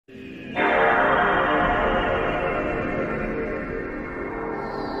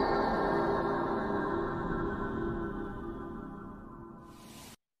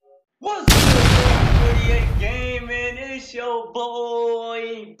It's your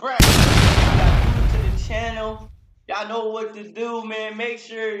boy Brad. Y'all new to the channel. Y'all know what to do, man. Make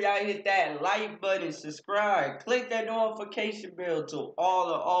sure y'all hit that like button, subscribe, click that notification bell to all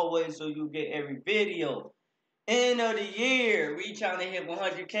or always so you get every video. End of the year, we trying to hit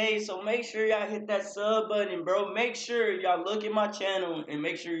 100K, so make sure y'all hit that sub button, bro. Make sure y'all look at my channel and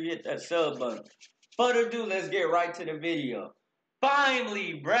make sure you hit that sub button. Further ado, let's get right to the video.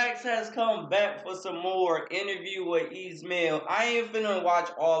 Finally, Brax has come back for some more interview with Ismail. I ain't finna watch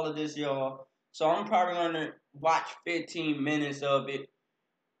all of this, y'all. So I'm probably gonna watch 15 minutes of it.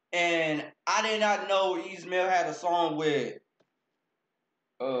 And I did not know Ismail had a song with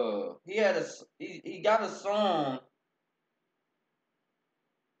he got a song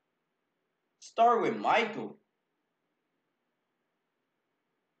start with Michael.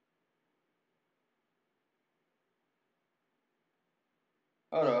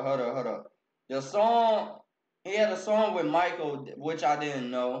 Hold up. The song he had a song with Michael, which I didn't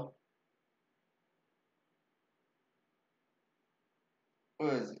know.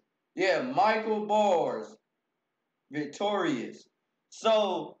 What is it? Yeah, Michael Bars, Victorious.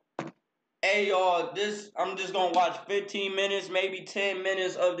 So, hey y'all, this I'm just gonna watch 15 minutes, maybe 10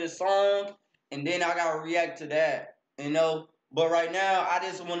 minutes of this song, and then I gotta react to that, you know. But right now, I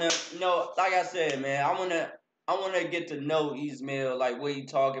just wanna, like I said, man, I wanna get to know Ismail, like what he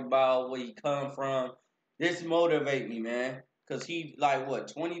talking about, where he come from. This motivate me, man, cause he like what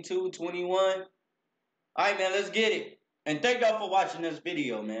 22, 21. All right, man, let's get it. And thank y'all for watching this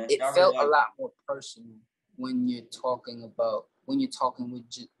video, man. It Y'all felt really a like lot more personal when you're talking with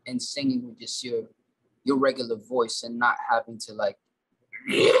and singing with just your regular voice and not having to like,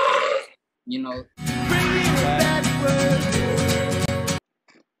 you know.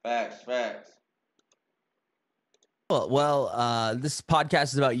 Facts. Well, this podcast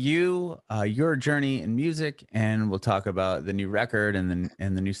is about you, your journey in music, and we'll talk about the new record and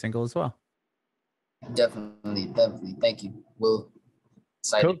the new single as well. Definitely. Thank you. Will,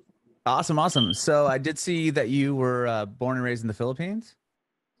 excited. Cool. Awesome. So I did see that you were born and raised in the Philippines.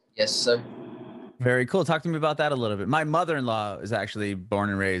 Yes, sir. Very cool. Talk to me about that a little bit. My mother-in-law is actually born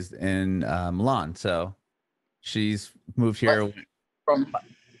and raised in Milan, so she's moved here from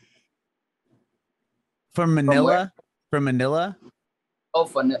Manila. From Manila. Oh,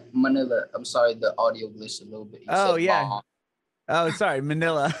 from Manila. I'm sorry, the audio glitched a little bit. Oh yeah. Oh, sorry,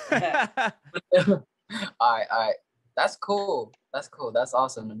 Manila. All right. That's cool. That's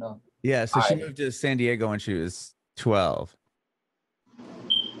awesome to know. Yeah, so she moved to San Diego when she was 12.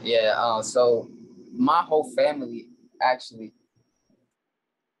 Yeah, so my whole family actually,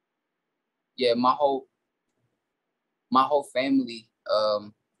 my whole family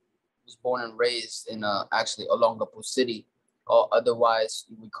was born and raised in actually Olongapo City, or otherwise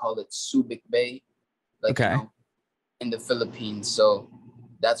we call it Subic Bay, like okay. In the Philippines. So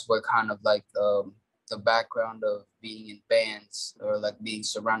that's where kind of like the background of being in bands or like being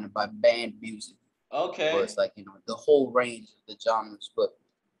surrounded by band music. Okay. Where it's like, the whole range of the genres, but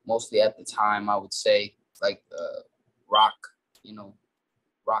mostly at the time I would say like rock,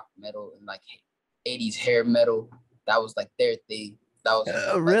 rock metal and like 80s hair metal. That was like their thing. That was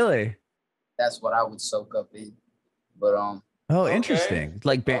really? That's what I would soak up in. But interesting.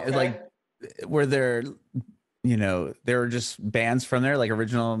 Like like were there there were just bands from there, like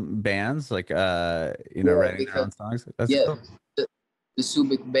original bands, like writing their own songs. That's cool. The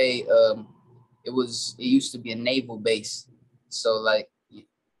Subic Bay, it used to be a naval base, so like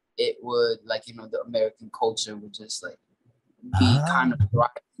it would like the American culture would just like be kind of right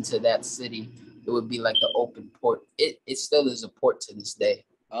into that city. It would be like the open port. It still is a port to this day.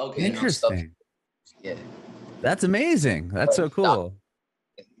 Okay. Interesting. Yeah. That's amazing. That's so cool.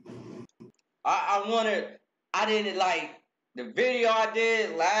 I didn't like the video I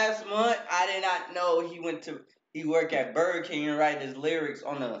did last month. I did not know he worked at Burger King and write his lyrics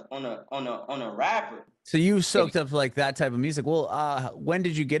on a rapper. So you soaked up like that type of music. Well, when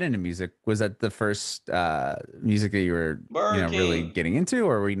did you get into music? Was that the first music that you were really getting into,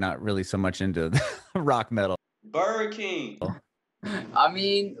 or were you not really so much into rock metal? Burger King. I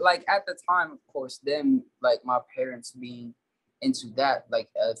mean, like at the time, of course, them like my parents being into that, like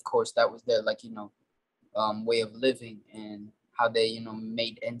of course that was their like way of living and how they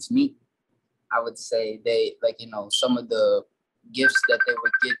made ends meet. I would say they like some of the gifts that they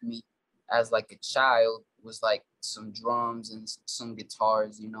would give me as like a child was like some drums and some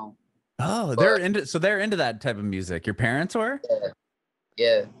guitars. Oh, they're into that type of music. Your parents were?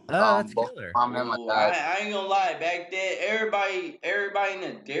 Yeah. Oh, that's killer. Mom and my dad. I ain't gonna lie. Back then, everybody in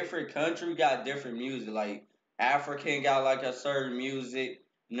a different country got different music. Like African got like a certain music.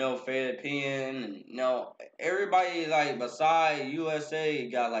 Philippine, and everybody like beside USA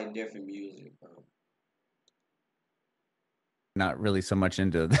got like different music, bro. Not really so much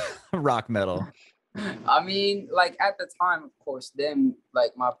into rock metal. I mean, like at the time, of course, them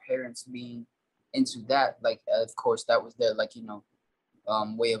like my parents being into that, like of course that was their like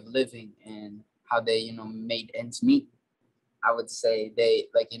way of living and how they made ends meet. I would say they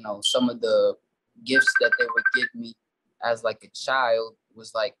like some of the gifts that they would give me as like a child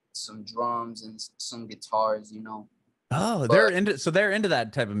was like some drums and some guitars, Oh, But they're into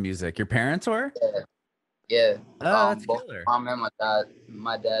that type of music. Your parents were? yeah, yeah, Oh, that's both killer. my mom and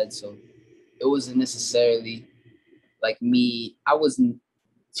my dad. So it wasn't necessarily like me. I wasn't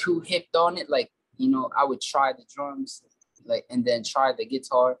too hipped on it. Like I would try the drums, like and then try the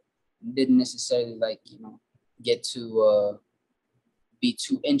guitar. Didn't necessarily like get to be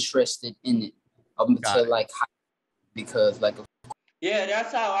too interested in it up until like because like Yeah,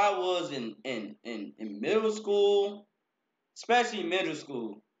 that's how I was in middle school, especially middle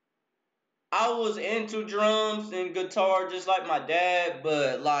school. I was into drums and guitar just like my dad,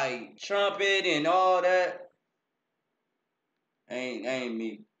 but like trumpet and all that ain't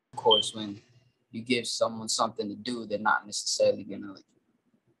me. of course when you give someone something to do, they're not necessarily gonna like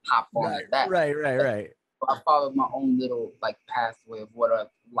hop on Right, to that. right, right, Like, right. I followed my own little like pathway of what I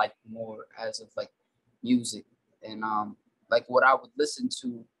like more as of like music and like what I would listen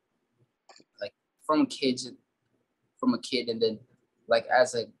to like from kids from a kid and then like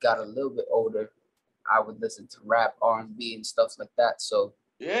as I got a little bit older, I would listen to rap, R&B and stuff like that. So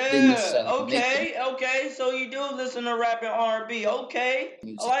didn't Yeah, necessarily make the okay. So you do listen to rap and R&B. Okay, I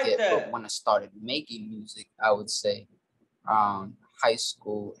music like yet, but that. when I started making music, I would say high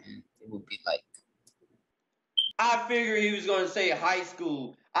school and it would be like I figured he was gonna say high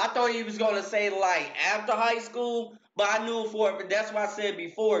school. I thought he was gonna say like after high school, but I knew for that's why I said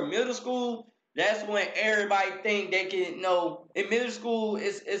before middle school. That's when everybody think they can know. In middle school,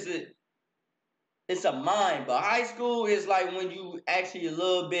 it's a mind, but high school is like when you actually a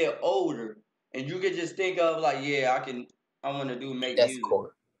little bit older and you can just think of like, yeah, I want to do make music. deathcore.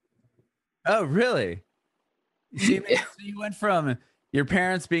 Oh, really? See, man, Yeah, so you went from your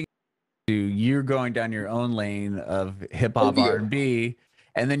parents being to you're going down your own lane of hip hop heavier. R&B,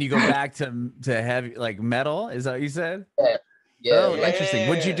 and then you go back to heavy like metal. Is that what you said? Yeah, yeah, Oh, like interesting.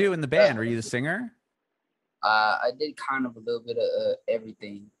 What'd you Yeah. do in the band? Were you the singer? I did kind of a little bit of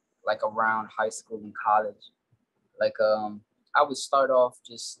everything, like around high school and college. Like I would start off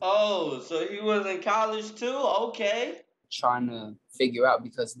just Oh, so he was in college too? Okay. trying to figure out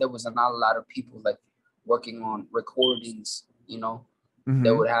because there was not a lot of people like working on recordings. That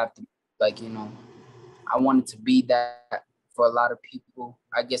Mm-hmm. would have to like I wanted to be that for a lot of people.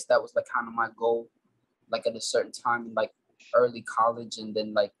 I guess that was like kind of my goal, like at a certain time in like early college and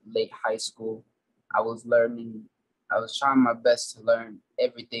then like late high school. I was learning, I was trying my best to learn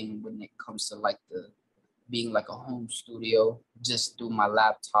everything when it comes to like the being like a home studio just through my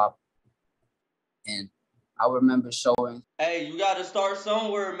laptop. And I remember showing Hey, you got to start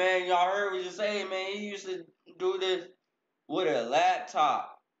somewhere, man. Y'all heard what you say, man. He used to do this with a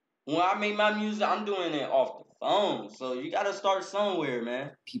laptop. When I make my music, I'm doing it off the phone. So you got to start somewhere,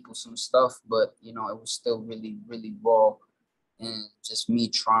 man. people some stuff, but it was still really, really raw and just me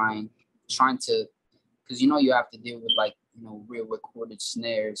trying to because you have to deal with like real recorded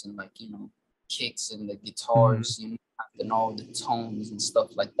snares and like kicks and the Mm-hmm. guitars and all the tones and stuff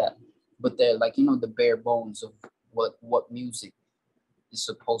like that, but they're like the bare bones of what music is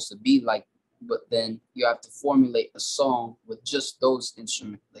supposed to be like, but then you have to formulate a song with just those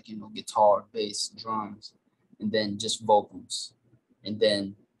instruments like guitar, bass, drums, and then just vocals, and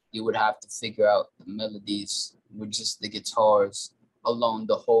then you would have to figure out the melodies with just the guitars alone,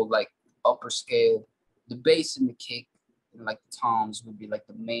 the whole like upper scale, the bass and the kick and like the toms would be like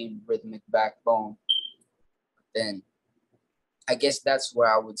the main rhythmic backbone. Then I guess that's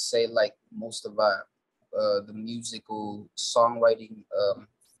where I would say like most of our the musical songwriting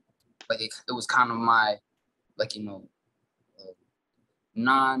like it was kind of my like uh,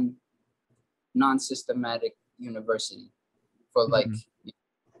 non non-systematic university for like Mm-hmm.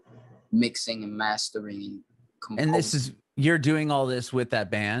 mixing and mastering and And this composing. is you're doing all this with that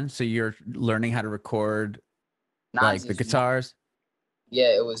band, so you're learning how to record Not like the just one. guitars.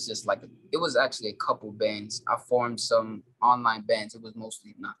 Yeah, it was just like it was actually a couple bands. I formed some online bands. It was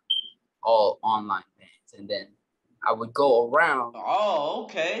mostly not all online bands, and then I would go around Oh,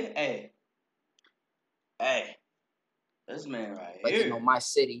 okay. Hey, this man right like here. my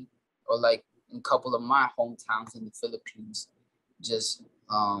city or like in a couple of my hometowns in the Philippines, just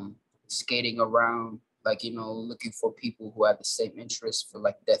skating around like, looking for people who had the same interest for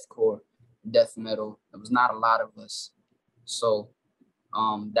like deathcore, death metal. There was not a lot of us. So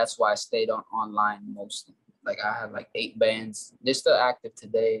that's why I stayed online mostly. Like I had like 8 bands. They're still active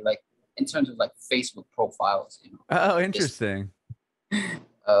today, like in terms of like Facebook profiles, Oh, interesting.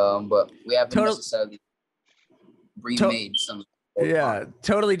 But we haven't Total, necessarily remade some. Yeah,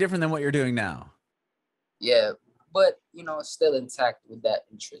 totally different than what you're doing now. Yeah, but still intact with that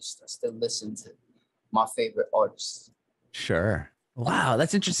interest. I still listen to my favorite artists. Sure. Wow,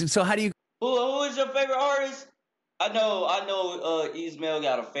 that's interesting. So how do you? Who is your favorite artist? I know. Ismail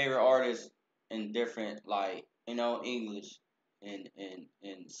got a favorite artist in different, like English and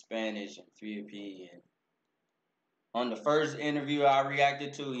Spanish and 3P. And on the first interview I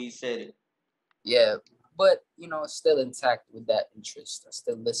reacted to, he said it. Yeah, but still intact with that interest. I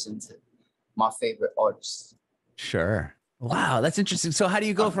still listen to my favorite artists. Sure. Wow, that's interesting. So how do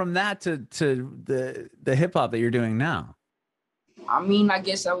you go from that to the hip hop that you're doing now? I mean, I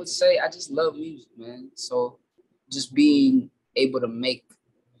guess I would say I just love music, man. So just being able to make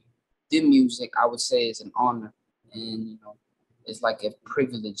the music, I would say, is an honor. And, it's like a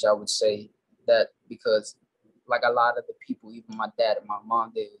privilege, I would say, that because like a lot of the people, even my dad and my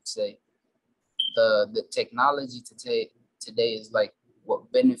mom, they would say the technology today is like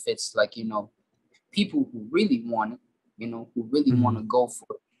what benefits, like, people who really want it, who really want to go for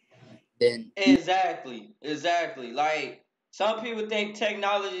it. Then exactly. Like some people think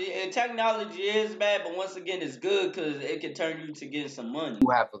technology is bad, but once again, it's good because it can turn you to get some money. You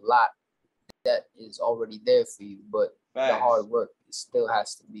have a lot that is already there for you, but the hard work, it still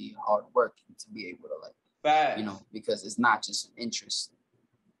has to be hard work to be able to like, because it's not just an interest.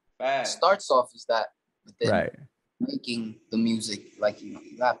 It starts off as that, but then making the music, like, you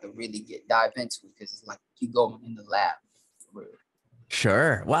have to really dive into it because it's like you go in the lab for real.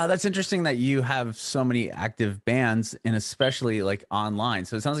 Sure. Wow, that's interesting that you have so many active bands and especially like online.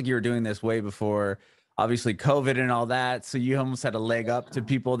 So it sounds like you were doing this way before obviously COVID and all that. So you almost had a leg up to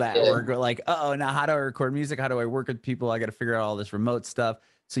people that were like, oh, now how do I record music? How do I work with people? I got to figure out all this remote stuff.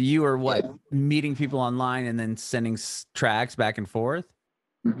 So you were meeting people online and then sending tracks back and forth?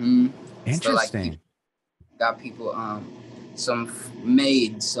 Mm-hmm. Interesting. So, like, got people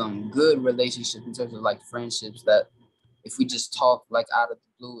made some good relationships in terms of like friendships that if we just talk like out of the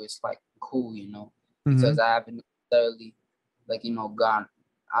blue, it's like cool, because I haven't necessarily like, gone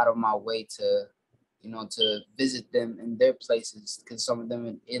out of my way to, to visit them in their places, because some of them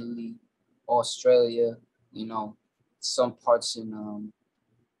in Italy, Australia, some parts in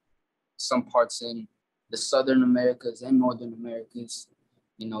the Southern Americas and Northern Americas,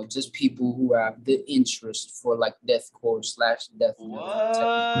 just people who have the interest for like deathcore / death metal.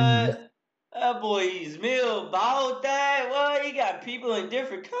 What? That boy Ismail about that? What? He got people in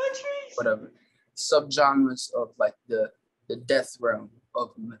different countries? Whatever. Subgenres of like the death realm of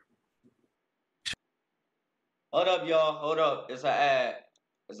metal. Hold up, y'all. Hold up. It's an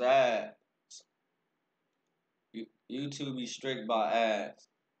ad. YouTube be strict by ads.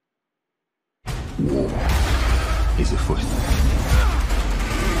 Hice fuerte.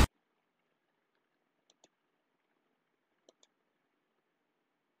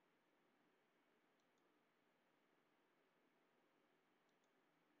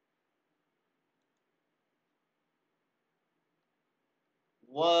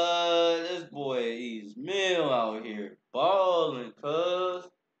 What? This boy Ismail out here balling, cuz.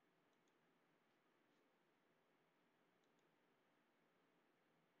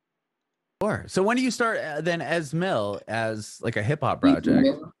 So when do you start then as Mill as like a hip hop project?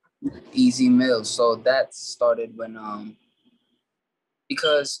 Easy Mill. So that started when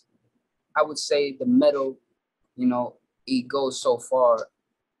because I would say the metal, it goes so far,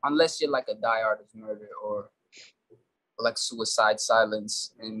 unless you're like a Die Artist Murder or like Suicide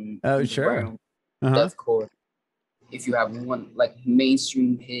Silence and sure, deathcore. If you have one like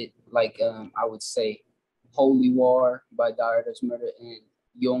mainstream hit, like I would say Holy War by Die Artist Murder and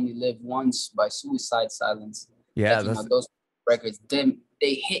You Only Live Once by Suicide Silence. Yeah, like, those records, they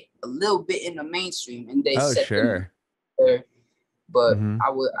hit a little bit in the mainstream and they set them there. But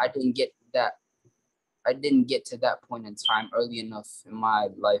I didn't get that. I didn't get to that point in time early enough in my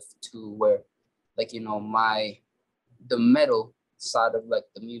life to where, like, the metal side of like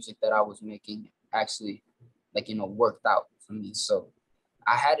the music that I was making actually, like, worked out for me. So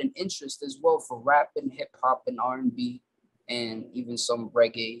I had an interest as well for rap and hip hop and R&B and even some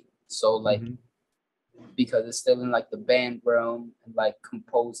reggae. So like, because it's still in like the band realm and like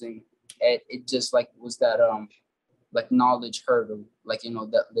composing, it just like was that like knowledge hurdle, like,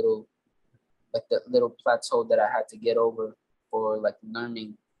 that little plateau that I had to get over for like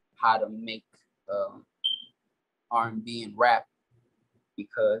learning how to make R&B and rap,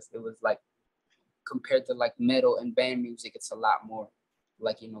 because it was like, compared to like metal and band music, it's a lot more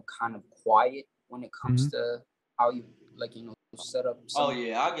like, kind of quiet when it comes to how you like, set up Oh some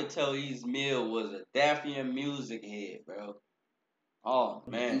yeah, I could tell East Mill was a definitely a music head, bro. Oh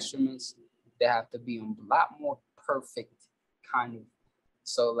man. instruments. They have to be a lot more perfect, kind of.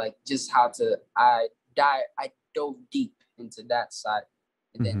 So like, just how to I dove deep into that side,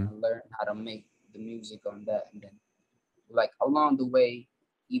 and then I learned how to make the music on that. And then like along the way,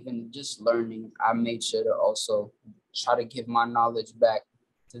 even just learning, I made sure to also try to give my knowledge back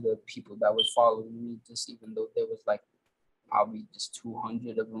to the people that were following me, just even though there was like probably just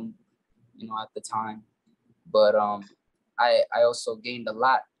 200 of them, at the time. But I also gained a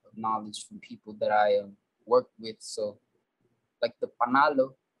lot of knowledge from people that I worked with. So like the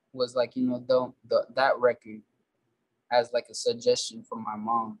Panalo was like, the that record has like a suggestion from my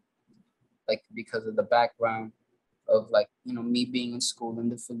mom, like because of the background of like, me being in school in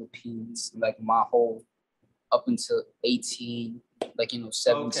the Philippines, like my whole up until 18, like,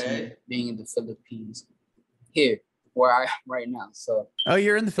 17, Okay. being in the Philippines here where I am right now. So Oh,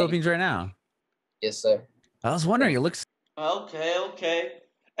 you're in the Philippines right now. yes, sir. I was wondering. It looks. Okay.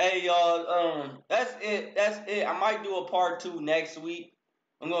 Hey y'all, that's it. That's it. I might do a part 2 next week.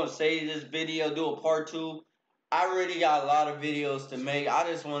 I'm gonna save this video, do a part 2. I already got a lot of videos to make. I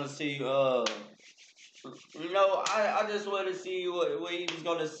just wanna see I just wanna see what he was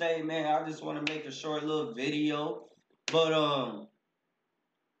gonna say, man. I just wanna make a short little video. But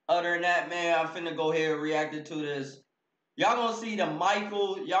other than that, man, I'm finna go ahead and react to this. Y'all gonna see the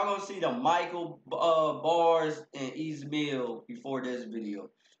Michael bars and East Mill before this video.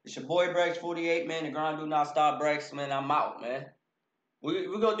 It's your boy Brex 48, man. The grind do not stop, Brex, man. I'm out, man.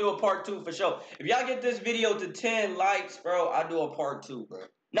 We're gonna do a part 2 for sure. If y'all get this video to 10 likes, bro, I do a part 2, bro.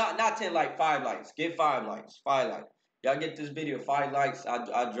 Not 10 likes, 5 likes. Get 5 likes. 5 likes. Y'all get this video 5 likes,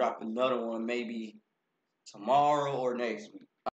 I drop another one maybe tomorrow or next week.